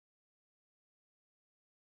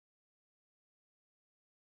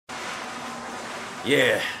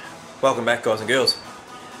Yeah, welcome back guys and girls.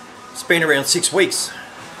 It's been around 6 weeks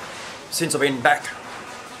since I've been back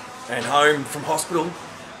and home from hospital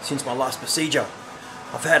since my last procedure.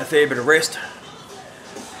 I've had a fair bit of rest,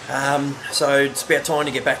 so it's about time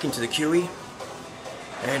to get back into the QE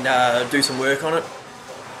and do some work on it.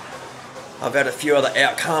 I've had a few other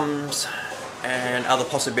outcomes and other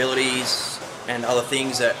possibilities and other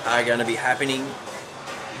things that are going to be happening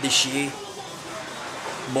this year.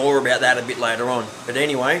 More about that a bit later on. But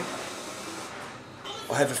anyway,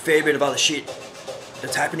 I have a fair bit of other shit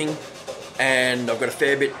that's happening, and I've got a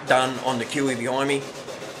fair bit done on the QE behind me.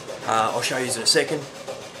 I'll show you in a second.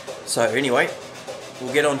 So anyway,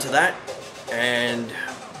 we'll get on to that, and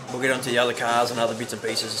we'll get on to the other cars and other bits and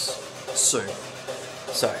pieces soon.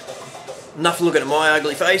 So, enough looking at my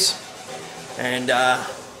ugly face, and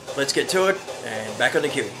let's get to it, and back on the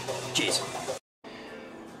QE. Cheers.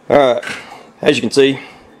 Alright, as you can see,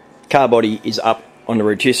 car body is up on the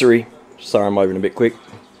rotisserie. Sorry I'm moving a bit quick,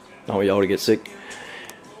 don't want you all to get sick.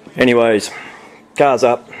 Anyways, car's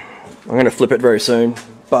up. I'm going to flip it very soon,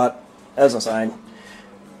 but as I'm saying,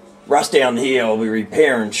 rust down here I'll be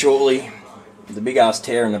repairing shortly. The big ass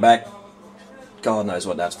tear in the back, God knows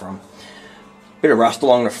what that's from. Bit of rust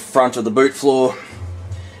along the front of the boot floor,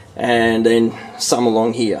 and then some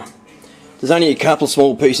along here. There's only a couple of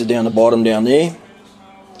small pieces down the bottom down there,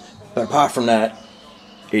 but apart from that,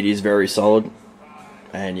 it is very solid.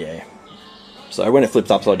 And yeah, so when it flips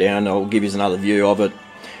upside down, I'll give you another view of it.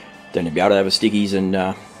 Then you'll be able to have a stickies,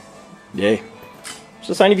 and yeah.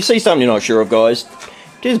 So saying, if you see something you're not sure of, guys,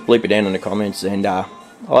 just bleep it down in the comments, and I'll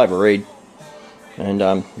have a read. And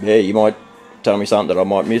yeah, you might tell me something that I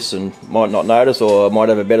might miss and might not notice, or I might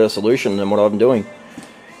have a better solution than what I'm doing.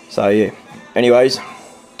 So yeah, anyways,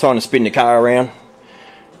 time to spin the car around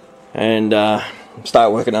and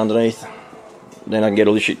start working underneath. Then I can get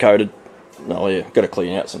all this shit coated. Oh yeah, got to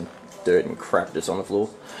clean out some dirt and crap that's on the floor.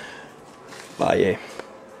 But yeah,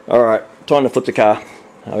 alright, time to flip the car.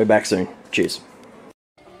 I'll be back soon. Cheers.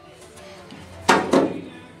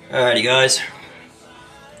 Alrighty guys,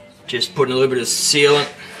 just putting a little bit of sealant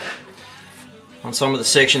on some of the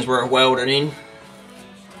sections where I welded in.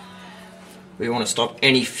 We want to stop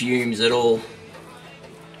any fumes at all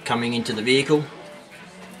coming into the vehicle.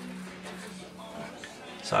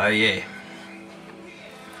 So yeah,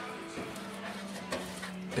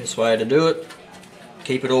 best way to do it,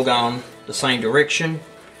 keep it all going the same direction.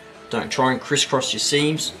 Don't try and crisscross your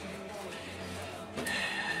seams,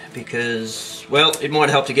 because, well, it might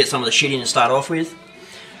help to get some of the shit in to start off with,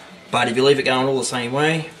 but if you leave it going all the same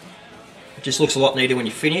way, it just looks a lot neater when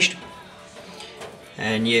you're finished.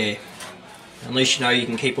 And yeah, at least you know you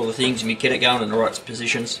can keep all the things and you get it going in the right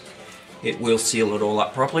positions. It will seal it all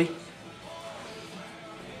up properly.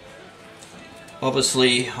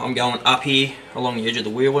 Obviously, I'm going up here along the edge of the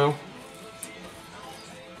wheel well.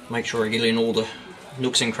 Make sure I get in all the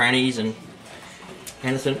nooks and crannies and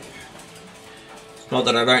anything. Not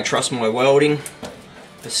that I don't trust my welding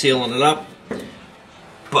for sealing it up,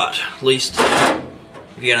 but at least if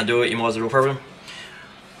you're going to do it, you might as well problem.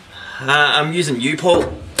 I'm using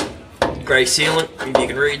U-Pole grey sealant, if you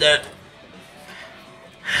can read that.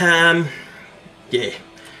 Yeah,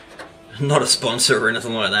 not a sponsor or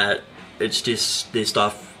anything like that. It's just this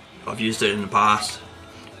stuff, I've used it in the past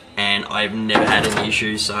and I've never had any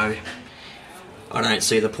issues, so I don't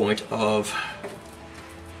see the point of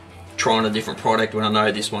trying a different product when I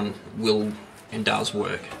know this one will and does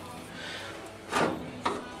work.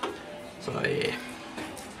 So yeah.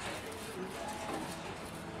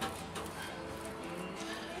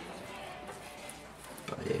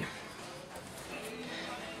 But yeah.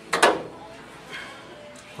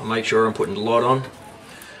 I'll make sure I'm putting the light on.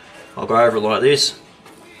 I'll go over it like this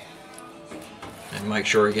and make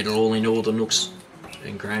sure I get it all in all the nooks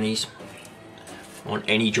and crannies on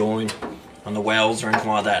any joint, on the welds or anything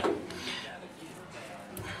like that.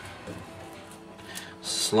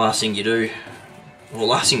 So the last thing you do, or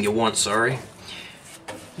last thing you want, sorry,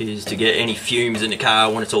 is to get any fumes in the car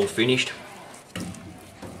when it's all finished.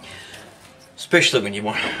 Especially when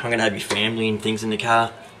I'm going to have your family and things in the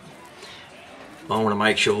car. I want to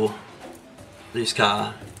make sure this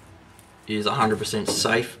car is 100%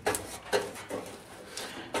 safe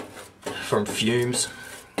from fumes.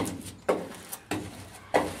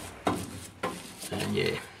 And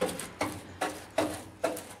yeah.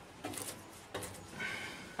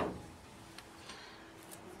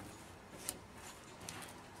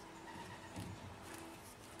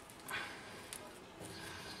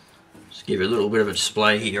 Just give it a little bit of a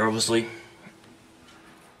display here, obviously.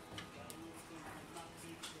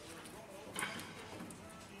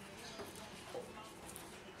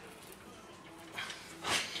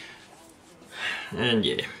 And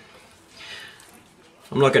yeah,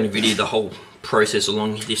 I'm not going to video the whole process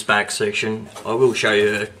along this back section. I will show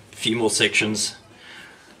you a few more sections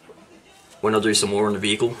when I do some more on the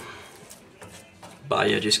vehicle. But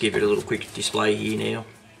yeah, just give it a little quick display here now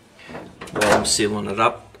while I'm sealing it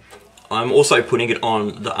up. I'm also putting it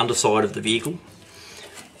on the underside of the vehicle.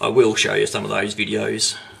 I will show you some of those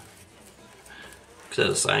videos, because as I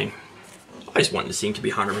was saying, I just want this thing to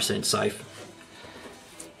be 100% safe.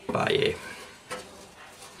 But yeah.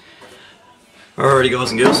 Alrighty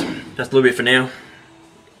guys and girls, that's a little bit for now.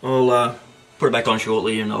 I'll put it back on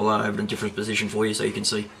shortly and I'll have it in a different position for you so you can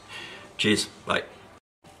see. Cheers, bye.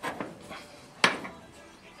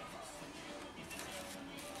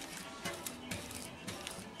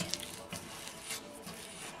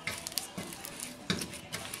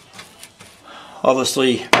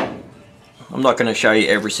 Obviously, I'm not going to show you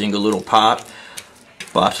every single little part,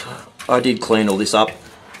 but I did clean all this up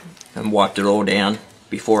and wiped it all down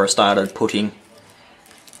before I started putting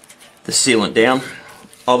the sealant down.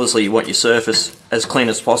 Obviously you want your surface as clean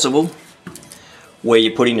as possible where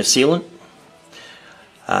you're putting the sealant.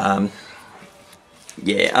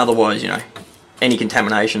 Yeah, otherwise, you know, any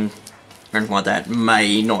contamination or anything like that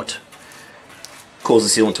may not cause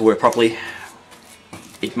the sealant to work properly.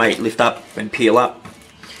 It may lift up and peel up,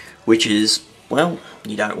 which is, well,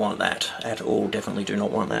 you don't want that at all. Definitely do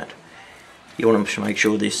not want that. You want to make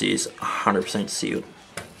sure this is 100% sealed.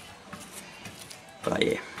 But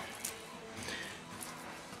yeah.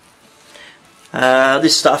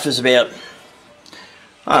 This stuff is about,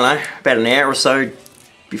 I don't know, about an hour or so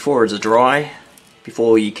before it's dry,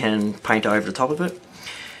 before you can paint over the top of it.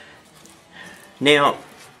 Now,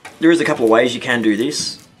 there is a couple of ways you can do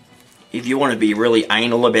this. If you want to be really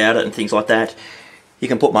anal about it and things like that, you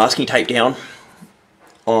can put masking tape down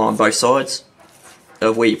on both sides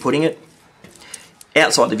of where you're putting it.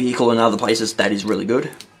 Outside the vehicle and other places, that is really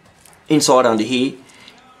good. Inside under here,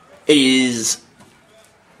 it is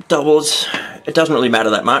doubles. It doesn't really matter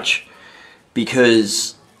that much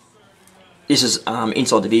because this is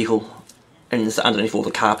inside the vehicle and it's underneath all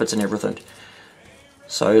the carpets and everything.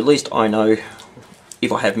 So at least I know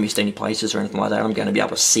if I have missed any places or anything like that, I'm going to be able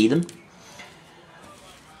to see them.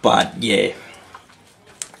 But yeah,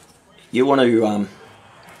 you want to,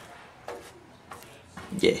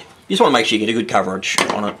 yeah, you just want to make sure you get a good coverage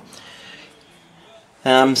on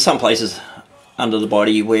it. Some places under the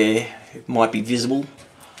body where it might be visible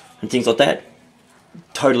and things like that,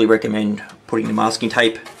 totally recommend putting the masking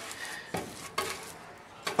tape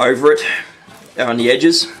over it on the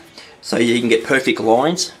edges so you can get perfect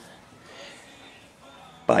lines.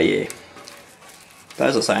 But yeah,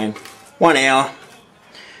 as I was saying, 1 hour,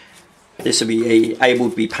 this will be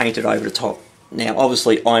able to be painted over the top. Now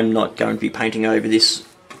obviously I'm not going to be painting over this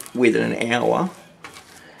within an hour,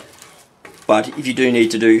 but if you do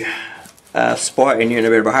need to do a spot and you're in a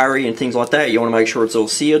bit of a hurry and things like that, you want to make sure it's all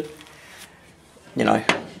sealed, you know,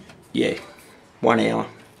 yeah, 1 hour.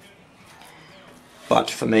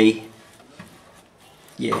 But for me,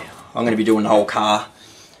 yeah, I'm going to be doing the whole car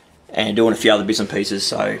and doing a few other bits and pieces,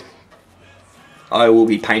 so I will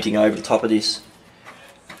be painting over the top of this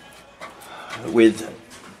with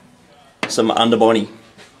some underbody,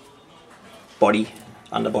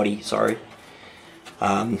 sorry,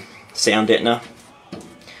 Sound Deadener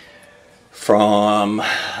from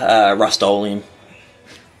RUST-OLEUM.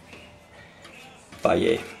 But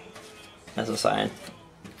yeah, as I was saying,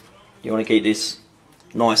 you want to keep this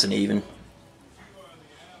nice and even,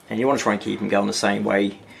 and you want to try and keep them going the same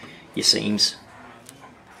way your seams.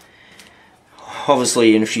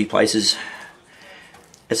 Obviously in a few places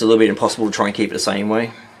it's a little bit impossible to try and keep it the same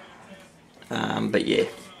way, but yeah,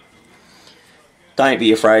 don't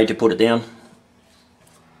be afraid to put it down,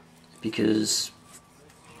 because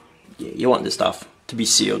yeah, you want this stuff to be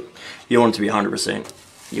sealed. You want it to be 100%.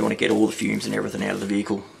 You want to get all the fumes and everything out of the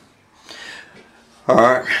vehicle.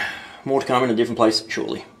 Alright, more to come in a different place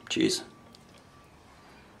shortly. Cheers.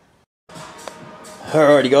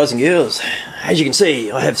 Alrighty guys and girls, as you can see,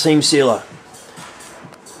 I have seam sealer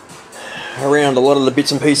around a lot of the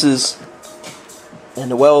bits and pieces and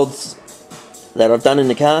the welds that I've done in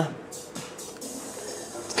the car.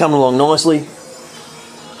 It's coming along nicely.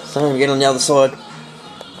 So I'm going to get on the other side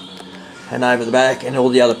and over the back and all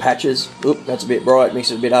the other patches. Oop, that's a bit bright, makes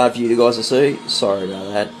it a bit hard for you guys to see. Sorry about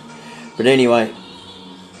that. But anyway,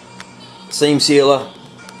 seam sealer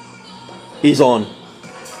is on.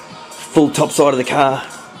 Full top side of the car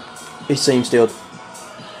is seam sealed.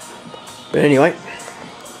 But anyway,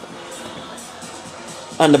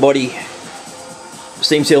 underbody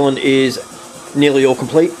seam sealing is nearly all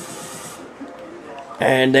complete,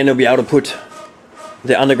 and then I'll be able to put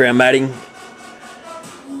the underground matting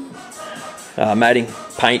matting,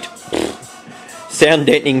 paint, sound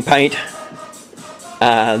deadening paint,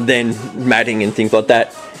 then matting and things like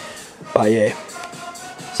that. But yeah,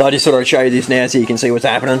 so I just thought I'd show you this now so you can see what's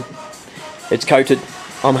happening. It's coated.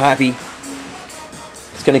 I'm happy.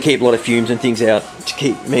 It's going to keep a lot of fumes and things out to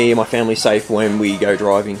keep me and my family safe when we go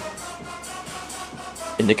driving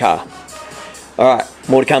in the car. Alright,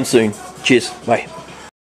 more to come soon. Cheers. Bye.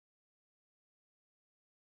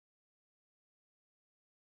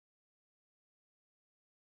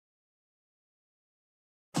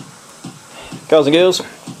 Guys and girls,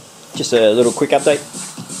 just a little quick update.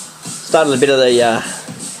 Started a bit of the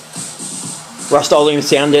RUST-OLEUM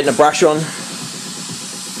Sound Deadener brush on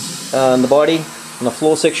the body, on the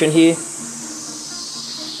floor section here.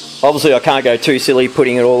 Obviously I can't go too silly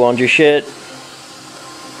putting it all on just yet,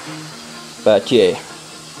 but yeah,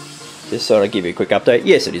 just thought I'd give you a quick update.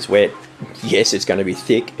 Yes, it is wet. Yes, it's going to be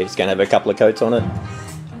thick. It's going to have a couple of coats on it,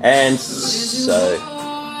 and so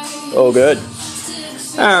all good.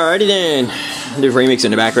 Alrighty then. The remix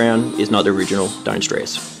in the background is not the original. Don't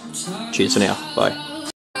stress. Cheers for now. Bye.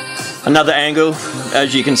 Another angle,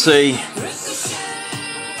 as you can see,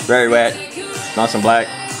 very wet, nice and black.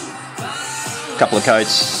 Couple of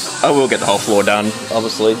coats. I will get the whole floor done,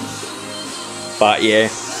 obviously. But yeah.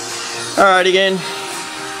 Alright again.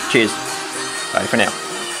 Cheers. Bye for now.